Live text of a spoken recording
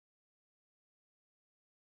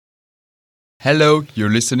Hello,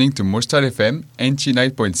 you're listening to Mostar FM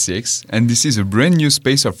 89.6, and this is a brand new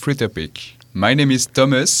space of free topic. My name is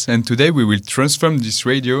Thomas, and today we will transform this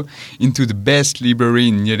radio into the best library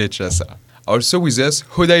in Nyíregyháza. Also with us,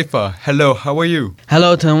 Hudaifa. Hello, how are you?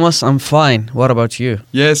 Hello, Thomas. I'm fine. What about you?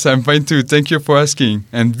 Yes, I'm fine too. Thank you for asking.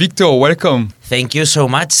 And Victor, welcome. Thank you so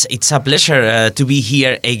much. It's a pleasure to be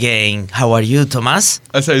here again. How are you, Thomas?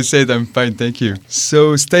 As I said, I'm fine, thank you.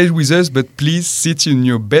 So stay with us, but please sit in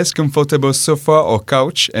your best comfortable sofa or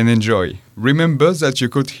couch and enjoy. Remember that you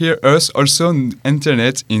could hear us also on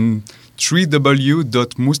internet in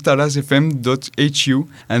www.mustarazfm.hu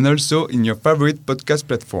and also in your favorite podcast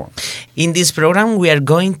platform. In this program, we are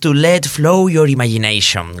going to let flow your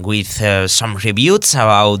imagination with some reviews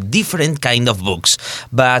about different kind of books.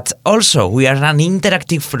 But also, we are an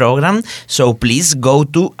interactive program, so please go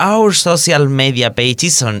to our social media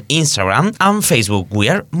pages on Instagram and Facebook. We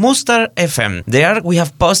are Mustar FM. There we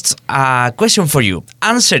have posted a question for you.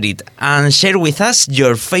 Answer it and share with us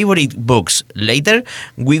your favorite books. Later,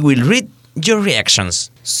 we will read your reactions.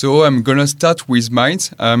 So I'm gonna start with mine.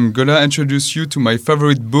 I'm gonna introduce you to my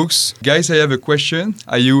favorite books. Guys, I have a question.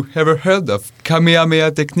 Are you ever heard of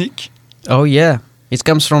Kamehameha technique? Oh, yeah. It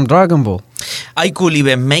comes from Dragon Ball. I could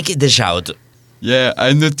even make the shout. Yeah,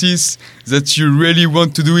 I noticed that you really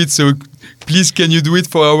want to do it, so please can you do it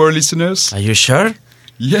for our listeners? Are you sure?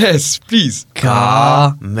 Yes, please.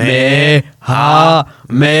 Kamehameha.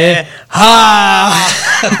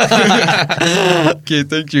 Okay,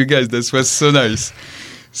 thank you guys. That was so nice.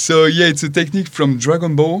 So yeah, it's a technique from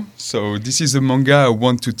Dragon Ball. So this is a manga I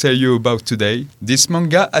want to tell you about today. This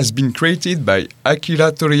manga has been created by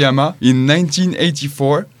Akira Toriyama in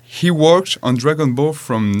 1984. He worked on Dragon Ball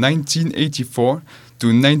from 1984 to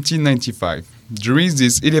 1995. During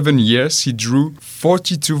these 11 years, he drew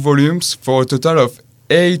 42 volumes for a total of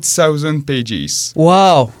 8,000 pages.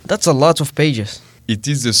 Wow, that's a lot of pages. It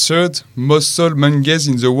is the third most sold manga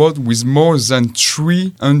in the world with more than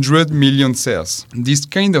 300 million sales. This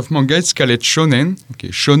kind of manga is called shonen. Okay,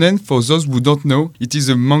 shonen, for those who don't know, it is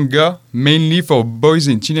a manga mainly for boys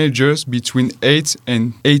and teenagers between 8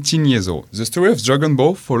 and 18 years old. The story of Dragon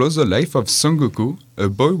Ball follows the life of Son Goku, a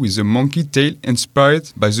boy with a monkey tail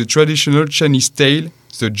inspired by the traditional Chinese tale,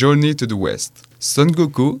 The Journey to the West. Son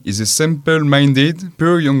Goku is a simple-minded,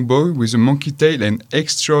 pure young boy with a monkey tail and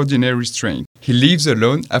extraordinary strength. He lives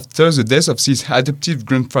alone after the death of his adoptive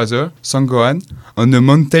grandfather, Son Gohan, on a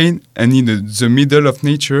mountain and in the middle of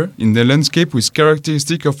nature, in a landscape with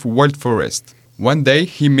characteristics of wild forest. One day,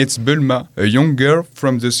 he meets Bulma, a young girl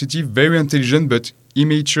from the city, very intelligent but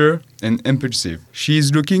immature and impulsive. She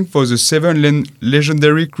is looking for the 7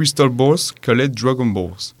 legendary crystal balls called Dragon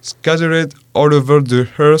Balls. Scattered all over the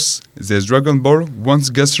earth, this Dragon Ball, once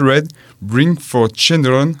gathered, bring for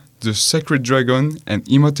Shenron, the sacred dragon, an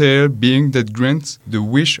immortal being that grants the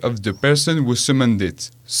wish of the person who summoned it.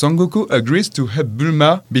 Son Goku agrees to help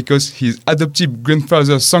Bulma because his adoptive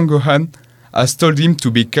grandfather Son Gohan has told him to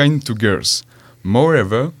be kind to girls.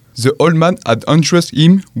 Moreover, the old man had entrusted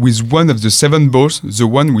him with one of the 7 balls, the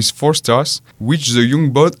one with 4 stars, which the young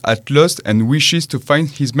boy had lost and wishes to find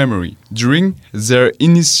his memory. During their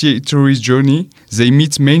initiatory journey, they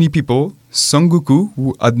meet many people. Son Goku,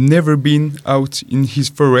 who had never been out in his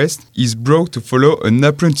forest, is brought to follow an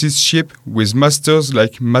apprenticeship with masters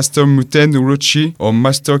like Master Muten Orochi or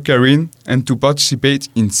Master Karin and to participate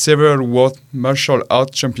in several world martial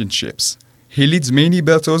arts championships. He leads many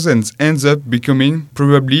battles and ends up becoming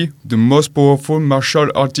probably the most powerful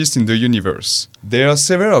martial artist in the universe. There are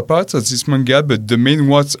several parts of this manga, but the main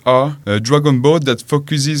ones are Dragon Ball that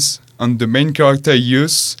focuses on the main character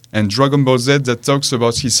youth and Dragon Ball Z that talks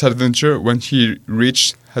about his adventure when he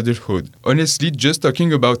reached adulthood. Honestly, just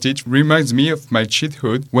talking about it reminds me of my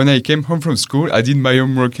childhood. When I came home from school, I did my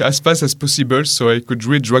homework as fast as possible so I could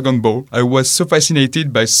read Dragon Ball. I was so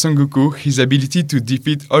fascinated by Son Goku, his ability to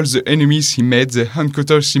defeat all the enemies he made, the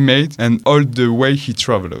encounters he made, and all the way he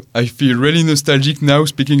traveled. I feel really nostalgic now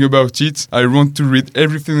speaking about it. I want to read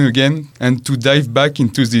everything again and to dive back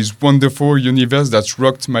into this wonderful universe that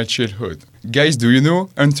rocked my childhood. Guys, do you know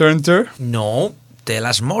Hunter x Hunter? No, tell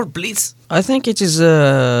us more, please. I think it is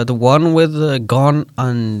the one with Gon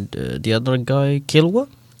and the other guy, Killua?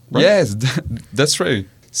 Right? Yes, that's right.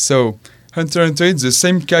 So, Hunter x Hunter is the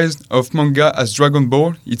same kind of manga as Dragon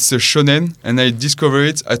Ball. It's a shonen, and I discovered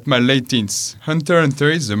it at my late teens. Hunter x Hunter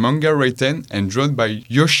is a manga written and drawn by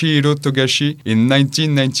Yoshihiro Togashi in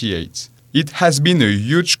 1998. It has been a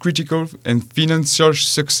huge critical and financial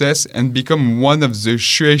success and become one of the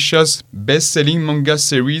Shueisha's best-selling manga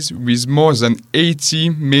series with more than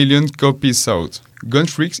 80 million copies sold.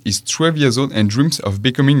 Gunfrix is 12 years old and dreams of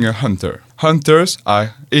becoming a hunter. Hunters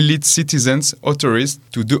are elite citizens authorized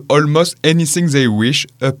to do almost anything they wish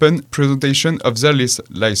upon presentation of their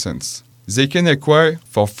license. They can acquire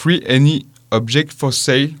for free any object for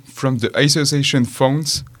sale from the association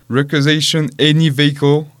funds, requisition any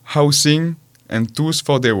vehicle, housing, and tools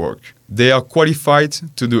for their work. They are qualified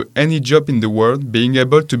to do any job in the world, being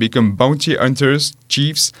able to become bounty hunters,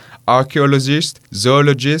 chiefs, archaeologists,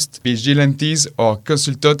 zoologists, vigilantes, or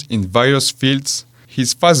consultants in various fields.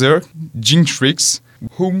 His father, Ginfrix,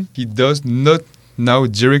 whom he does not know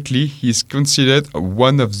directly, is considered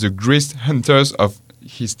one of the greatest hunters of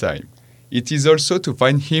his time. It is also to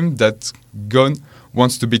find him that Gon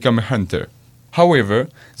wants to become a hunter. However,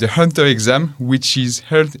 the hunter exam, which is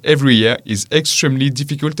held every year, is extremely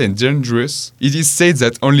difficult and dangerous. It is said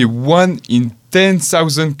that only 1 in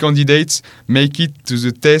 10,000 candidates make it to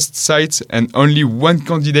the test site and only 1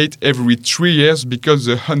 candidate every 3 years becomes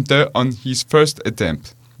a hunter on his first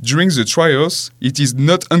attempt. During the trials, it is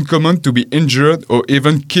not uncommon to be injured or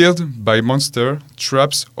even killed by monsters,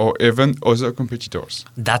 traps, or even other competitors.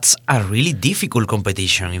 That's a really difficult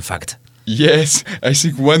competition, in fact. Yes, I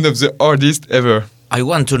think one of the hardest ever. I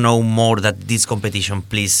want to know more about this competition,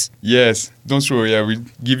 please. Yes, don't worry, I will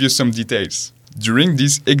give you some details. During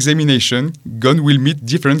this examination, Gon will meet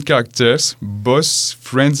different characters, both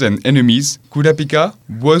friends and enemies. Kurapika,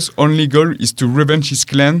 whose only goal is to revenge his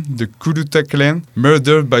clan, the Kuruta clan,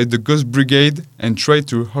 murdered by the Ghost Brigade, and try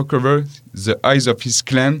to recover the eyes of his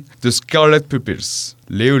clan, the Scarlet Pupils.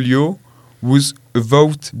 Leolio, whose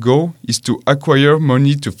avowed goal is to acquire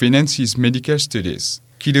money to finance his medical studies.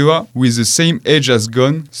 Killua, who is the same age as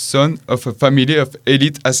Gon, son of a family of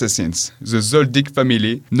elite assassins, the Zoldyck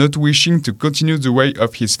family, not wishing to continue the way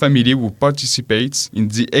of his family who participates in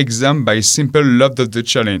the exam by simple love of the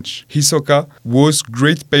challenge. Hisoka, whose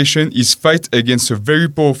great passion is fight against very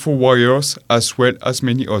powerful warriors as well as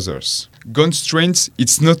many others. Gon's strength,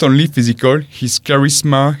 it's not only physical, his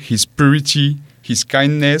charisma, his purity, his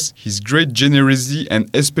kindness, his great generosity, and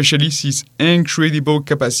especially his incredible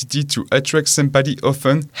capacity to attract sympathy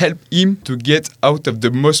often help him to get out of the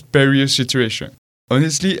most perilous situation.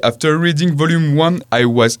 Honestly, after reading Volume 1, I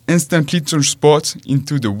was instantly transported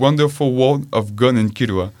into the wonderful world of Gon and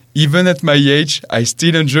Killua. Even at my age, I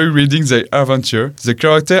still enjoy reading their adventure. The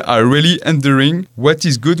characters are really endearing. What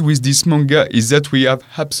is good with this manga is that we have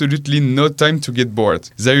absolutely no time to get bored.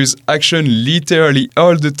 There is action literally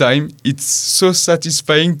all the time. It's so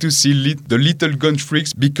satisfying to see the little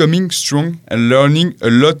Gunfrix becoming strong and learning a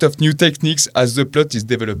lot of new techniques as the plot is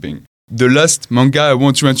developing. The last manga I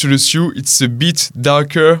want to introduce you, it's a bit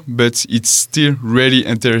darker, but it's still really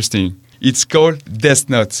interesting. It's called Death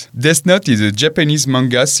Note. Death Note is a Japanese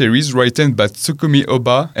manga series written by Tsukumi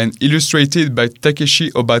Oba and illustrated by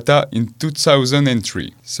Takeshi Obata in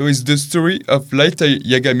 2003. So it's the story of Light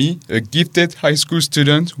Yagami, a gifted high school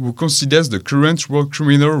student who considers the current world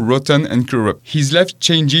criminal rotten and corrupt. His life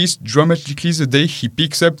changes dramatically the day he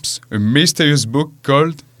picks up a mysterious book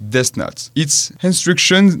called Death Note. Its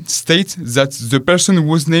instructions state that the person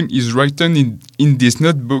whose name is written in these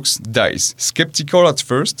notebooks dies. Skeptical at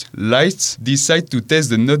first, Light decides to test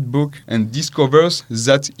the notebook and discovers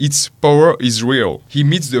that its power is real. He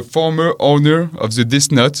meets the former owner of the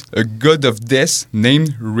Death Note, a god of death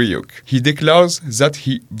named Ryuk. He declares that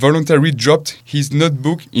he voluntarily dropped his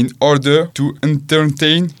notebook in order to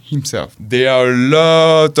entertain himself. There are a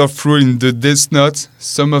lot of rules in the Death Note.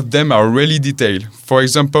 Some of them are really detailed. For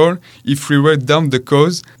example, if we write down the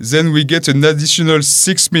cause, then we get an additional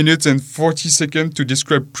 6 minutes and 40 seconds to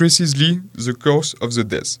describe precisely the cause of the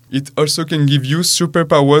death. It also can give you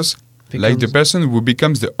superpowers, like the person who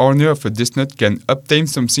becomes the owner of a Death Note can obtain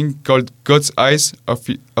something called God's Eyes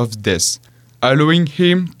of Death, allowing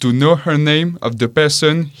him to know her name of the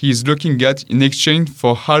person he is looking at in exchange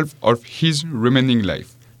for half of his remaining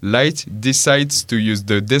life. Light decides to use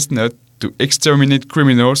the Death Note to exterminate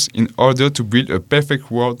criminals in order to build a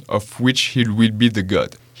perfect world of which he will be the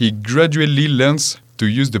god. He gradually learns to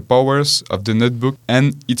use the powers of the notebook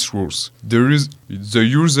and its rules. The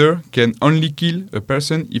user can only kill a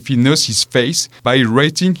person if he knows his face by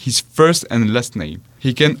writing his first and last name.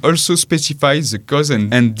 He can also specify the cause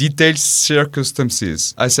and detailed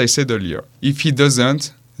circumstances, as I said earlier. If he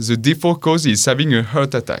doesn't, the default cause is having a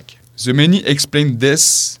heart attack. The many explained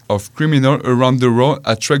deaths of criminals around the world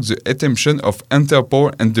attract the attention of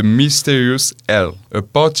Interpol and the mysterious L, a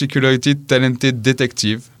particularly talented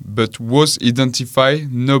detective, but whose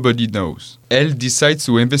identified nobody knows. L decides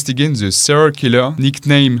to investigate the serial killer,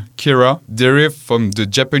 nicknamed Kira, derived from the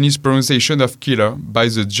Japanese pronunciation of killer by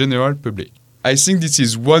the general public. I think this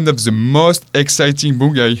is one of the most exciting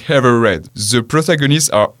books I ever read. The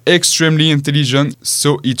protagonists are extremely intelligent,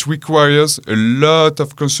 so it requires a lot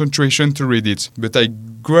of concentration to read it. But I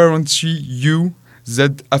guarantee you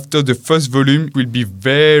that after the first volume it will be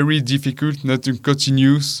very difficult not to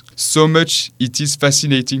continue, so much it is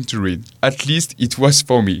fascinating to read. At least it was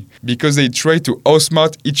for me, because they try to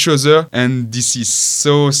outsmart each other and this is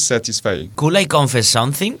so satisfying. Could I confess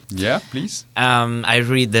something? Yeah, please? I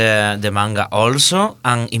read the manga also,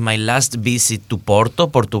 and in my last visit to Porto,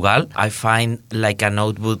 Portugal, I find like a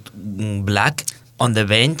notebook black on the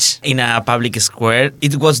bench in a public square.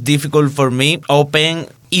 It was difficult for me open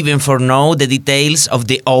even for know the details of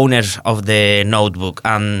the owner of the notebook,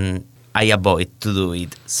 and I avoid to do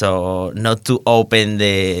it. So not to open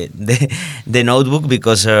the notebook,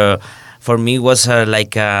 because for me it was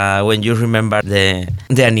like when you remember the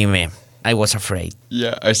anime, I was afraid.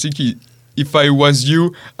 Yeah, I think if I was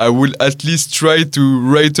you, I would at least try to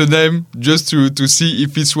write a name just to see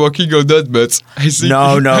if it's working or not, but I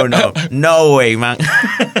think... No way, man.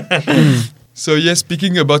 So yeah,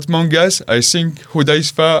 speaking about mangas, I think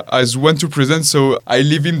Hudaisfa has one to present, so I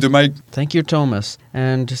leave him the mic. Thank you, Thomas.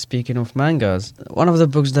 And speaking of mangas, one of the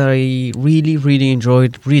books that I really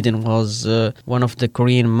enjoyed reading was one of the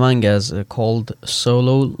Korean mangas called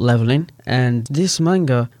Solo Leveling. And this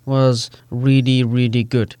manga was really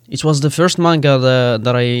good. It was the first manga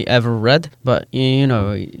that I ever read, but you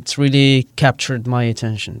know, it's really captured my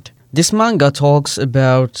attention. This manga talks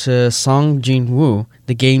about Song Jin-woo,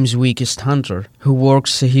 the game's weakest hunter, who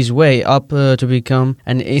works his way up to become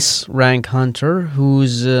an S-rank hunter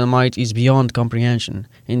whose might is beyond comprehension.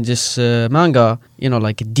 In this manga, you know,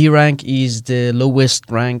 like D rank is the lowest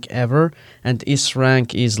rank ever, and S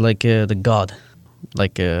rank is like the god,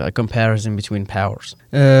 like a comparison between powers.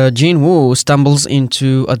 Jin-woo stumbles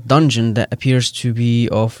into a dungeon that appears to be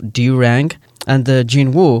of D rank, and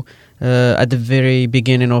Jin-woo, at the very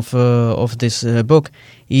beginning of this book,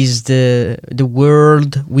 is the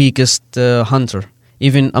world weakest hunter.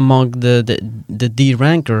 Even among the D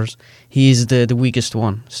rankers, he is the weakest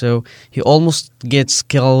one. So he almost gets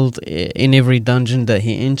killed in every dungeon that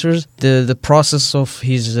he enters. The process of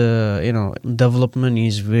his development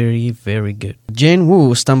is very good.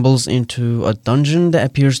 Jin-woo stumbles into a dungeon that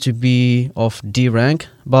appears to be of D rank,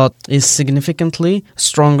 but is significantly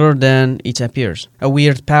stronger than it appears. A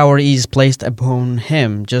weird power is placed upon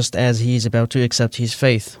him just as he is about to accept his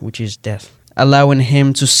fate, which is death, allowing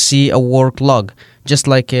him to see a work log, just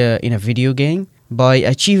like in a video game. By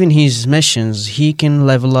achieving his missions, he can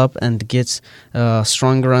level up and get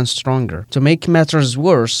stronger and stronger. To make matters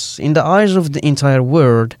worse, in the eyes of the entire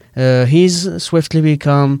world, he's swiftly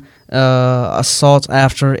become a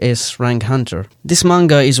sought-after S-rank hunter. This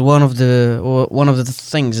manga is one of the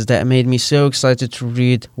things that made me so excited to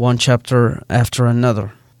read one chapter after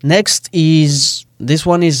another. Next is this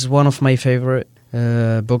one is one of my favorite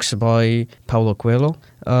books by Paulo Coelho.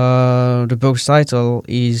 The book's title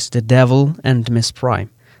is The Devil and Miss Prime.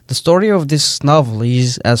 The story of this novel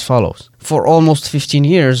is as follows. For almost 15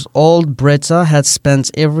 years, old Bretta had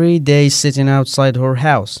spent every day sitting outside her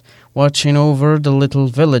house, watching over the little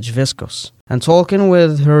village Viscos, and talking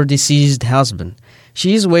with her deceased husband.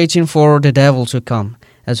 She is waiting for the devil to come,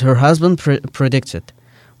 as her husband predicted.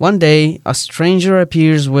 One day, a stranger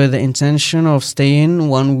appears with the intention of staying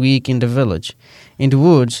 1 week in the village. In the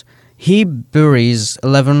woods, he buries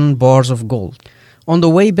 11 bars of gold. On the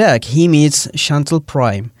way back, he meets Chantal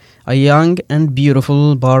Prime, a young and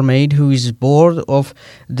beautiful barmaid who is bored of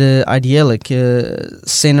the idyllic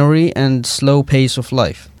scenery and slow pace of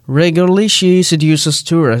life. Regularly, she seduces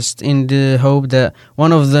tourists in the hope that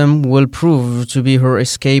one of them will prove to be her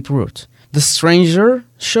escape route. The stranger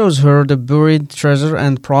shows her the buried treasure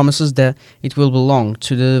and promises that it will belong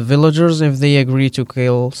to the villagers if they agree to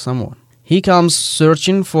kill someone. He comes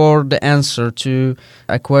searching for the answer to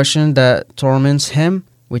a question that torments him,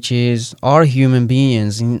 which is, are human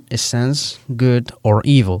beings in essence good or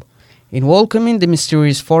evil? In welcoming the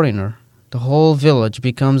mysterious foreigner, the whole village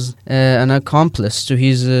becomes an accomplice to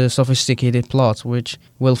his sophisticated plot, which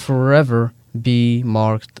will forever be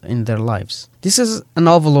marked in their lives. This is a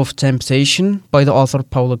novel of temptation by the author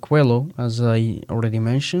Paulo Coelho, as I already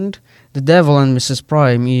mentioned. The Devil and Mrs.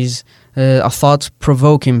 Prime is a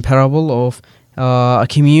thought-provoking parable of a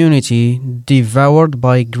community devoured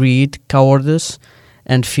by greed, cowardice,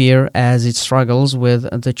 and fear as it struggles with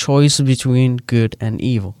the choice between good and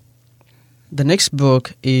evil. The next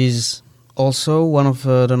book is also one of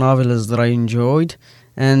the novels that I enjoyed,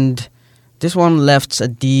 and this one left a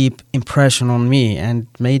deep impression on me and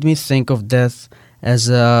made me think of death as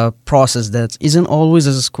a process that isn't always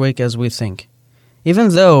as quick as we think. even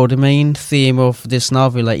though the main theme of this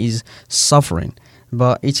novella is suffering,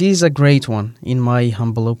 but it is a great one, in my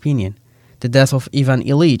humble opinion. The Death of Ivan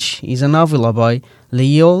Ilyich is a novella by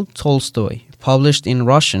Leo Tolstoy, published in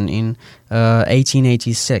Russian in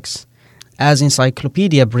 1886. As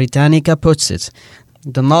Encyclopedia Britannica puts it,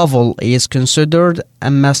 the novel is considered a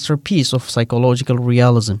masterpiece of psychological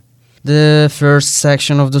realism. The first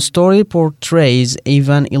section of the story portrays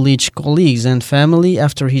Ivan Ilyich's colleagues and family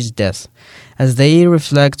after his death, as they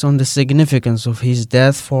reflect on the significance of his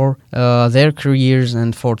death for their careers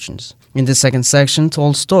and fortunes. In the second section,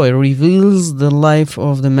 Tolstoy reveals the life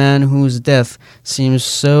of the man whose death seems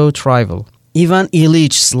so trivial. Ivan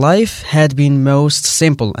Ilyich's life had been most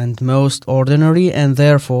simple and most ordinary, and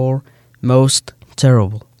therefore most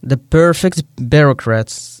terrible. The perfect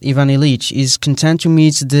bureaucrat, Ivan Ilyich, is content to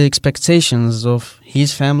meet the expectations of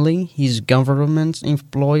his family, his government,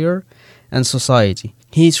 employer, and society.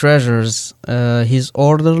 He treasures his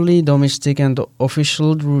orderly domestic and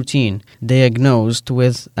official routine. Diagnosed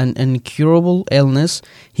with an incurable illness,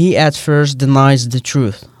 he at first denies the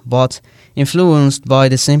truth, but influenced by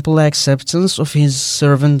the simple acceptance of his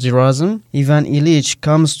servant Gerasim, Ivan Ilyich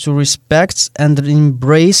comes to respect and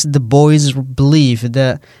embrace the boy's belief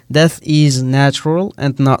that death is natural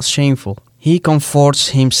and not shameful. He comforts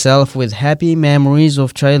himself with happy memories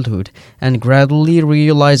of childhood and gradually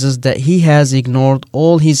realizes that he has ignored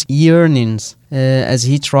all his yearnings as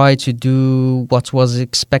he tried to do what was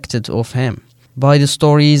expected of him. By the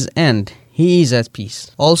story's end, he is at peace.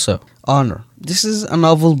 Also, Honor. This is a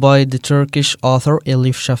novel by the Turkish author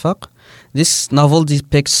Elif Shafak. This novel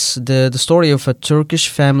depicts the story of a Turkish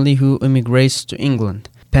family who immigrates to England.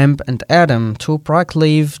 Pembe and Adam Toprak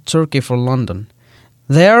leave Turkey for London.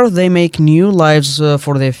 There they make new lives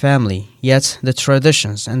for their family, yet the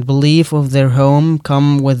traditions and belief of their home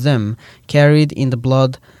come with them, carried in the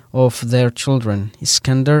blood of their children,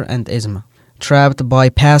 Iskandar and Esma. Trapped by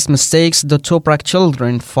past mistakes, the Toprak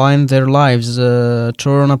children find their lives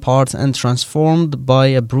torn apart and transformed by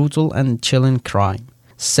a brutal and chilling crime.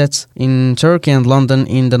 Set in Turkey and London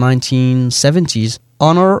in the 1970s,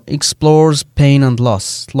 Honor explores pain and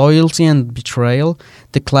loss, loyalty and betrayal,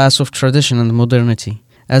 the clash of tradition and modernity,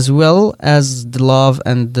 as well as the love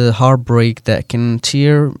and the heartbreak that can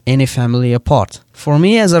tear any family apart. For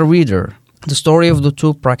me as a reader, the story of the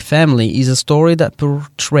Toprak family is a story that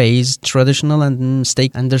portrays traditional and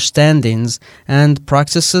mistaken understandings and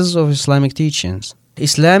practices of Islamic teachings.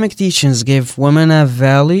 Islamic teachings give women a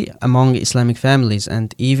value among Islamic families,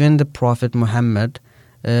 and even the Prophet Muhammad,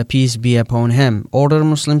 peace be upon him, ordered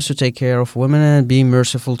Muslims to take care of women and be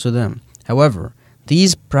merciful to them. However,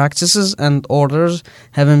 these practices and orders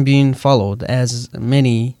haven't been followed, as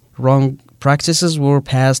many wrong practices were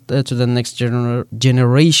passed to the next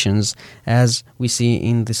generations, as we see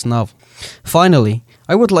in this novel. Finally,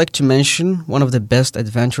 I would like to mention one of the best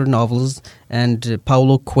adventure novels and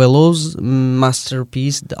Paulo Coelho's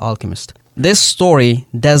masterpiece, The Alchemist. This story,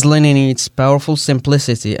 dazzling in its powerful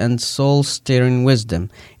simplicity and soul-stirring wisdom,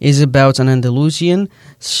 is about an Andalusian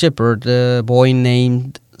shepherd boy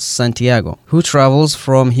named Santiago, who travels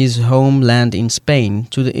from his homeland in Spain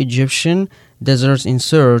to the Egyptian desert in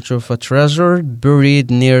search of a treasure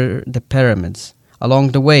buried near the pyramids.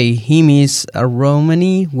 Along the way, he meets a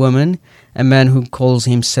Romani woman, a man who calls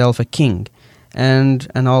himself a king, and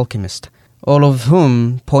an alchemist, all of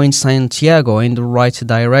whom point Santiago in the right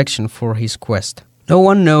direction for his quest. No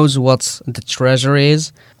one knows what the treasure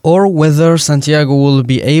is, or whether Santiago will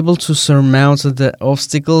be able to surmount the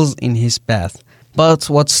obstacles in his path. But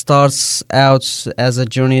what starts out as a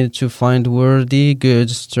journey to find worthy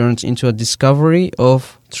goods turns into a discovery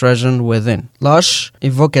of treasure within. Lush,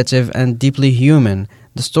 evocative, and deeply human,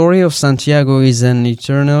 the story of Santiago is an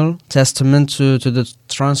eternal testament to the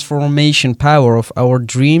transformation power of our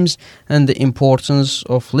dreams and the importance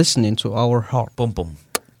of listening to our heart. Pum pum.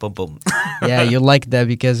 Pum pum. Yeah, you like that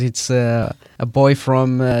because it's a boy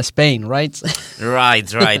from Spain, right?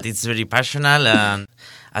 Right. It's very passionate, and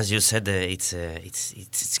as you said, it's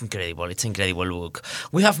incredible. It's an incredible book.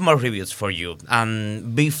 We have more reviews for you.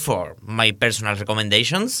 And before my personal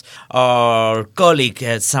recommendations, our colleague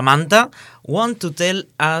Samantha wants to tell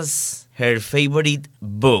us her favorite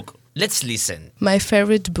book. Let's listen. My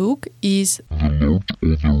favorite book is The Lord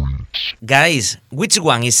of the Rings. Guys, which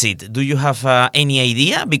one is it? Do you have any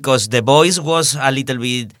idea? Because the voice was a little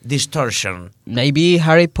bit distortion. Maybe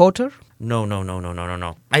Harry Potter? No.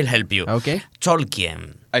 I'll help you. Okay.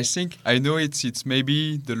 Tolkien. I think I know it's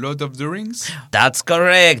maybe The Lord of the Rings. That's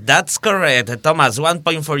correct. Thomas, 1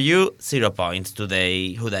 point for you, 0 points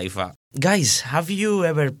today, Hudaifa. Guys, have you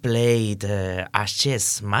ever played a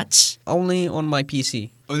chess match? Only on my PC.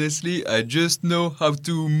 Honestly, I just know how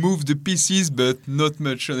to move the pieces, but not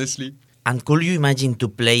much, honestly. And could you imagine to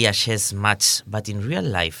play a chess match, but in real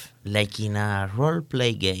life, like in a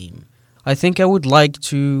role-play game? I think I would like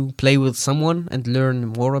to play with someone and learn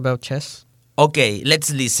more about chess. Okay,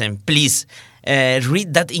 let's listen, please.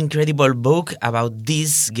 Read that incredible book about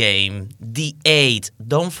this game, The Eight.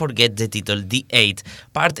 Don't forget the title, The Eight.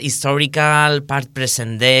 Part historical, part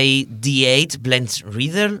present day. The Eight blends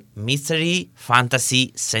riddle, mystery,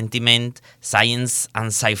 fantasy, sentiment, science, and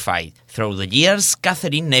sci-fi. Through the years,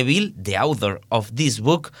 Catherine Neville, the author of this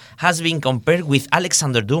book, has been compared with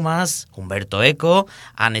Alexander Dumas, Humberto Eco,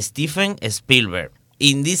 and Steven Spielberg.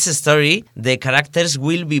 In this story, the characters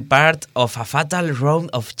will be part of a fatal round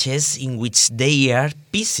of chess in which they are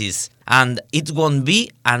pieces. And it won't be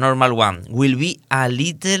a normal one, will be a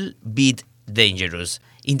little bit dangerous.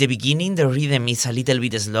 In the beginning, the rhythm is a little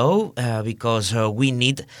bit slow because we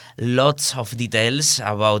need lots of details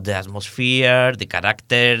about the atmosphere, the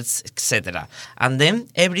characters, etc. And then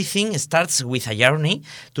everything starts with a journey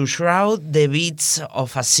to shroud the beats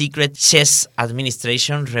of a secret chess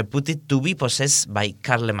administration reputed to be possessed by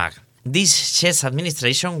Karl Lemag. This chess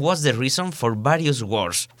administration was the reason for various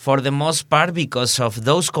wars, for the most part because of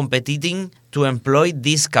those competing to employ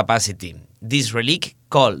this capacity. This relic,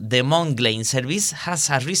 called the Montglain Service, has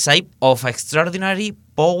a recipe of extraordinary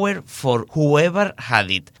power for whoever had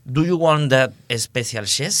it. Do you want that special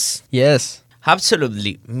chess? Yes.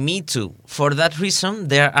 Absolutely, me too. For that reason,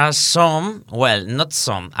 there are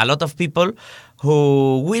a lot of people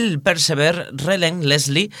who will persevere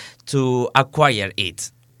relentlessly to acquire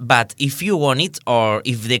it. But if you want it, or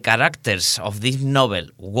if the characters of this novel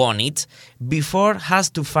want it, before has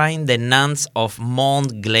to find the nuns of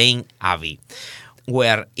Montglain Abbey,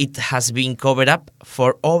 where it has been covered up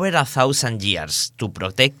for over 1,000 years to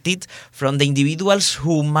protect it from the individuals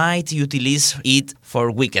who might utilize it for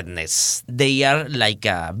wickedness. They are like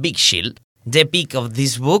a big shield. The peak of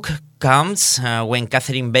this book comes when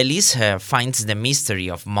Catherine Bellis finds the mystery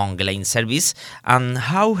of Montglain Service and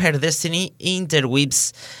how her destiny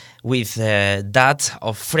interweaves with that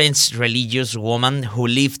of French religious woman who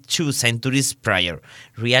lived 2 centuries prior.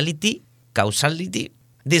 Reality? Causality?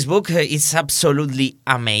 This book is absolutely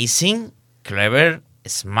amazing, clever,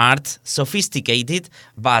 smart, sophisticated,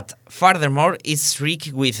 but furthermore it's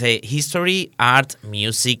rich with history, art,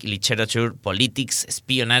 music, literature, politics,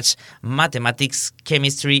 espionage, mathematics,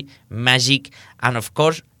 chemistry, magic, and of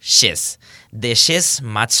course chess, the chess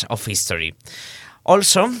match of history.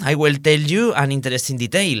 Also, I will tell you an interesting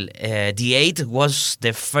detail. The Eight was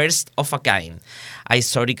the first of a kind, a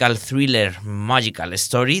historical thriller magical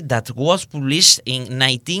story that was published in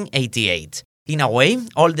 1988. In a way,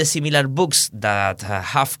 all the similar books that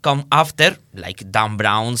have come after, like Dan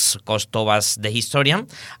Brown's Kostobas the Historian,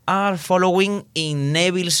 are following in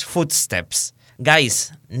Neville's footsteps.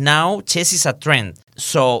 Guys, now chess is a trend,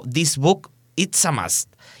 so this book, it's a must.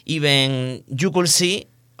 Even you could see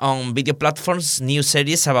on video platforms new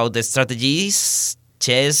series about the strategies,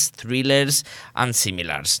 chess, thrillers, and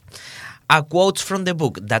similars. A quote from the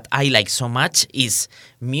book that I like so much is,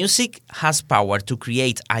 "Music has power to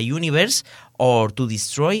create a universe or to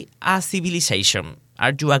destroy a civilization."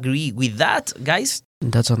 Are you agree with that, guys?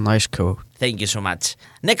 That's a nice quote. Thank you so much.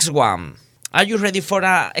 Next one. Are you ready for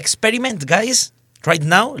an experiment, guys? Right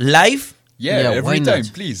now, live? Yeah, Yeah, why every not? time,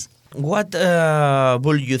 please. What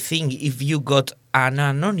would you think if you got an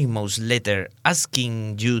anonymous letter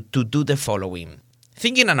asking you to do the following?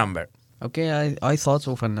 Think in a number. Okay, I thought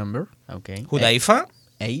of a number. Okay. Hudaifa.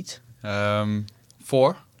 8.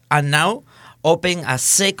 4. And now, open a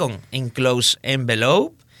second enclosed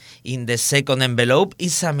envelope. In the second envelope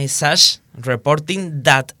is a message reporting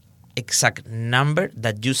that exact number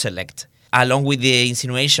that you select, along with the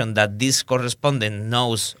insinuation that this correspondent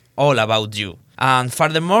knows all about you. And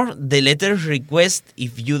furthermore, the letter requests,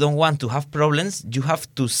 if you don't want to have problems, you have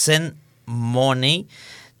to send money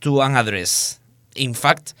to an address. In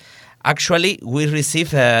fact, actually, we receive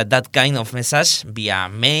that kind of message via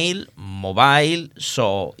mail, mobile,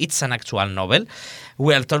 so it's an actual novel.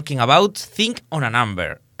 We are talking about Think on a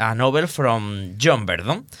Number, a novel from John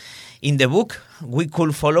Verdon. In the book, we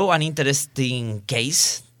could follow an interesting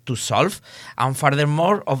case to solve, and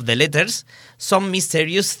furthermore of the letters, some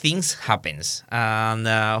mysterious things happens. And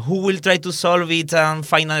who will try to solve it and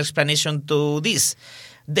find an explanation to this?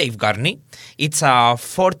 Dave Gurney. It's a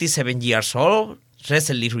 47 years old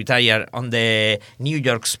recently retired on the New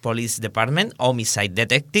York's police department, homicide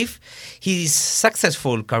detective. His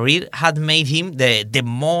successful career had made him the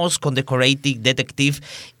most condecorated detective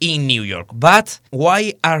in New York. But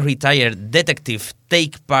why a retired detective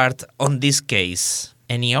take part on this case?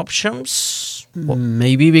 Any options?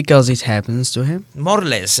 Maybe because it happens to him. More or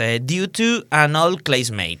less, due to an old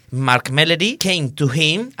classmate. Mark Melody came to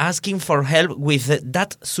him asking for help with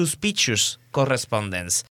that suspicious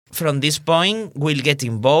correspondence. From this point, will get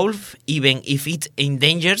involved even if it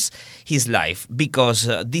endangers his life, because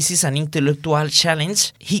this is an intellectual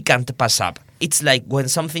challenge he can't pass up. It's like when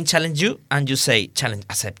something challenges you and you say, challenge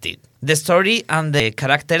accepted. The story and the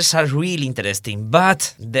characters are really interesting,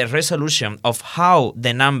 but the resolution of how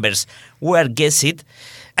the numbers were guessed,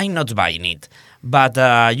 I'm not buying it. But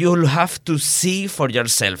you'll have to see for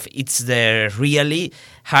yourself. It's the really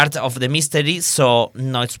heart of the mystery, so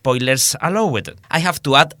no spoilers allowed. I have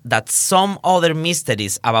to add that some other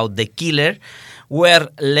mysteries about the killer were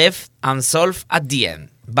left unsolved at the end.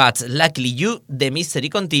 But luckily the mystery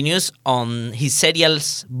continues on his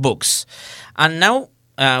serials books. And now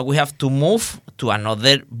we have to move to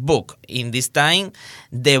another book. In this time,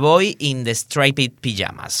 The Boy in the Striped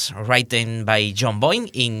Pyjamas, written by John Boyne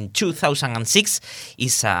in 2006,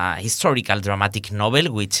 is a historical dramatic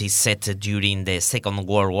novel which is set during the Second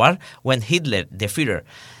World War, when Hitler, the Führer,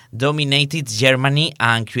 dominated Germany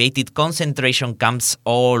and created concentration camps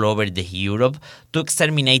all over Europe to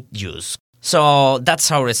exterminate Jews. So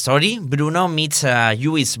that's our story. Bruno meets a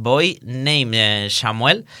Jewish boy named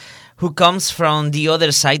Samuel, who comes from the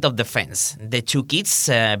other side of the fence. The two kids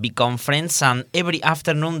become friends, and every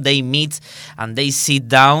afternoon they meet and they sit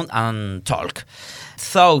down and talk.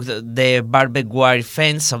 Though the barbed wire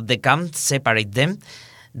fence of the camp separate them,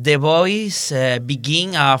 the boys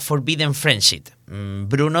begin a forbidden friendship.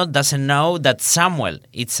 Bruno doesn't know that Samuel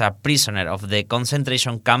is a prisoner of the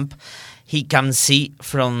concentration camp he can see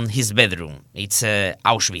from his bedroom. It's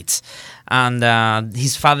Auschwitz. And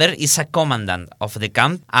his father is a commandant of the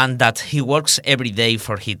camp, and that he works every day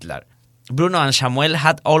for Hitler. Bruno and Samuel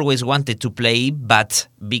had always wanted to play, but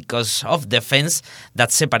because of the fence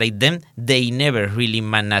that separates them, they never really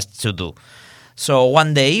managed to do. So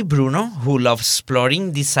one day, Bruno, who loves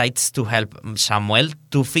exploring, decides to help Samuel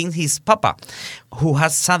to find his papa, who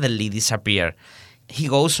has suddenly disappeared. He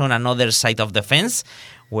goes on another side of the fence,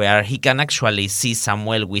 where he can actually see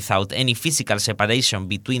Samuel without any physical separation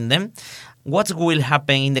between them. What will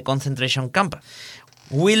happen in the concentration camp?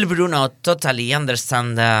 Will Bruno totally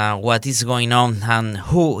understand what is going on and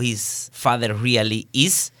who his father really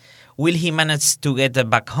is? Will he manage to get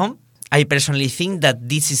back home? I personally think that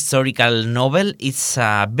this historical novel is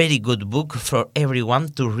a very good book for everyone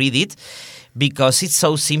to read it, because it's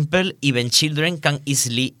so simple, even children can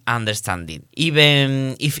easily understand it.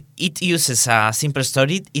 Even if it uses a simple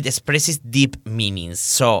story, it expresses deep meanings.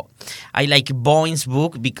 So I like Boyne's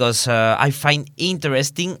book because I find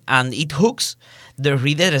interesting and it hooks the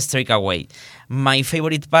reader straight away. My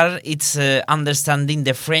favorite part is understanding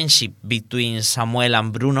the friendship between Samuel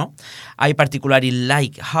and Bruno. I particularly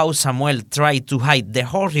like how Samuel tried to hide the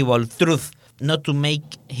horrible truth, not to make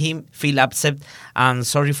him feel upset and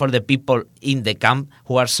sorry for the people in the camp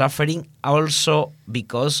who are suffering, also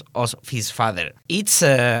because of his father. It's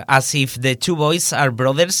as if the two boys are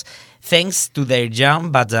brothers thanks to their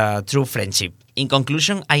young but true friendship. In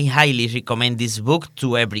conclusion, I highly recommend this book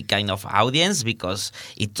to every kind of audience because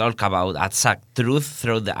it talks about exact truth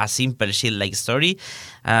through a simple shield-like story.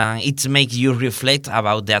 It makes you reflect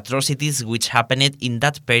about the atrocities which happened in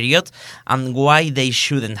that period and why they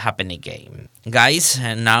shouldn't happen again. Guys,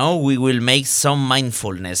 now we will make some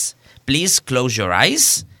mindfulness. Please close your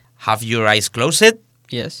eyes. Have your eyes closed?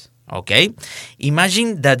 Yes. Okay.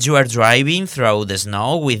 Imagine that you are driving through the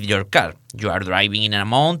snow with your car. You are driving in a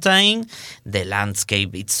mountain. The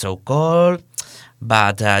landscape is so cold,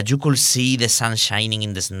 but you could see the sun shining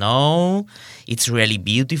in the snow. It's really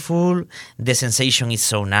beautiful. The sensation is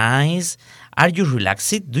so nice. Are you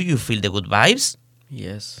relaxed? Do you feel the good vibes?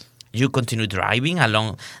 Yes. You continue driving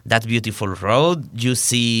along that beautiful road. You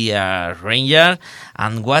see a ranger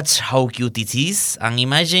and watch how cute it is and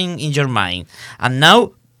imagine in your mind. And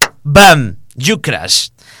now, bam! You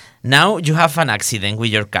crash. Now you have an accident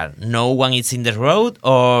with your car. No one is in the road,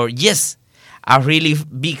 or yes, a really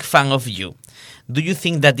big fan of you. Do you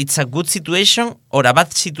think that it's a good situation or a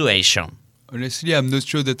bad situation? Honestly, I'm not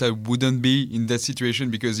sure that I wouldn't be in that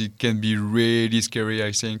situation because it can be really scary,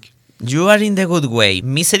 I think. You are in the good way.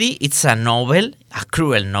 Misery, it's a novel, a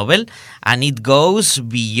cruel novel, and it goes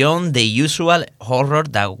beyond the usual horror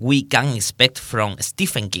that we can expect from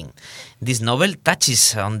Stephen King. This novel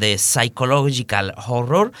touches on the psychological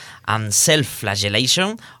horror and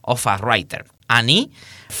self-flagellation of a writer. Annie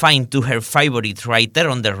finds to her favorite writer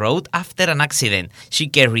on the road after an accident. She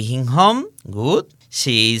carries him home. Good.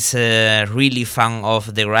 She is really fan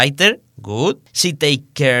of the writer. Good. She takes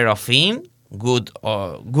care of him. Good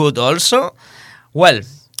also. Well,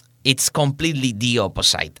 it's completely the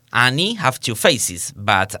opposite. Annie have two faces,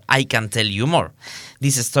 but I can tell you more.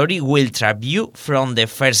 This story will trap you from the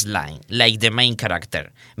first line, like the main character.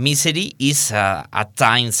 Misery is at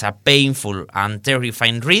times a painful and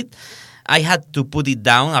terrifying read. I had to put it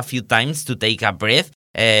down a few times to take a breath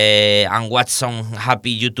and watch some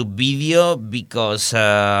happy YouTube video because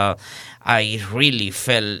I really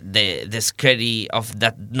felt the scary of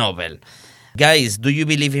that novel. Guys, do you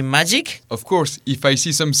believe in magic? Of course, if I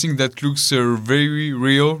see something that looks very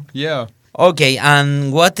real, yeah. Okay,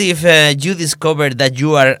 and what if you discover that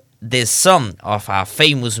you are the son of a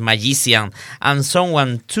famous magician and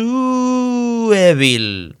someone too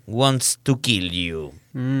evil wants to kill you?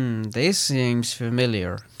 This seems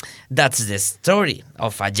familiar. That's the story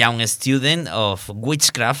of a young student of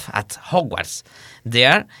witchcraft at Hogwarts.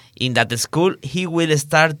 There, in that school, he will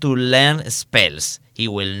start to learn spells. He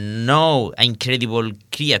will know incredible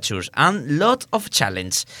creatures and lot of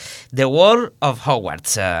challenge. The world of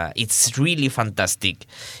Hogwarts, it's really fantastic,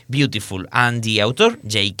 beautiful, and the author,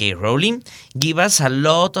 J.K. Rowling, give us a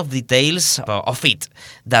lot of details of it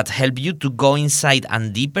that help you to go inside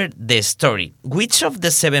and deeper the story. Which of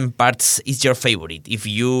the 7 parts is your favorite if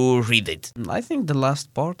you read it? I think the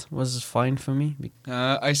last part was fine for me.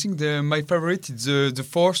 I think my favorite is the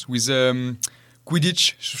fourth with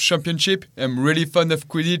Quidditch championship. I'm really fond of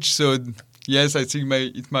Quidditch, so yes, I think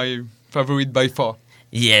it's my favorite by far.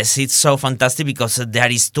 Yes, it's so fantastic because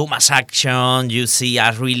there is too much action. You see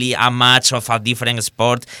a match of a different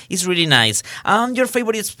sport. It's really nice. Your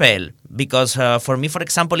favorite spell? Because for me, for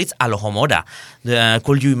example, it's Alohomora.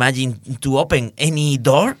 Could you imagine to open any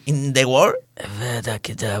door in the world?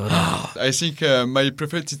 I think my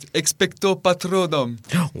preferred is Expecto Patronum.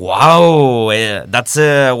 Wow, that's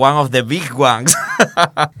one of the big ones.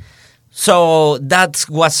 So that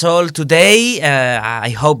was all today. I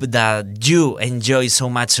hope that you enjoy so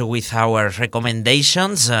much with our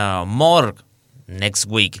recommendations. More next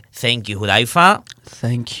week. Thank you, Hudaifa.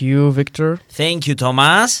 Thank you, Victor. Thank you,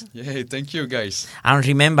 Thomas. Yeah, thank you, guys. And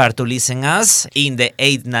remember to listen us in the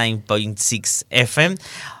 89.6 FM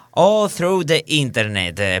or through the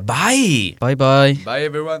internet. Bye. Bye-bye. Bye,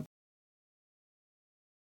 everyone.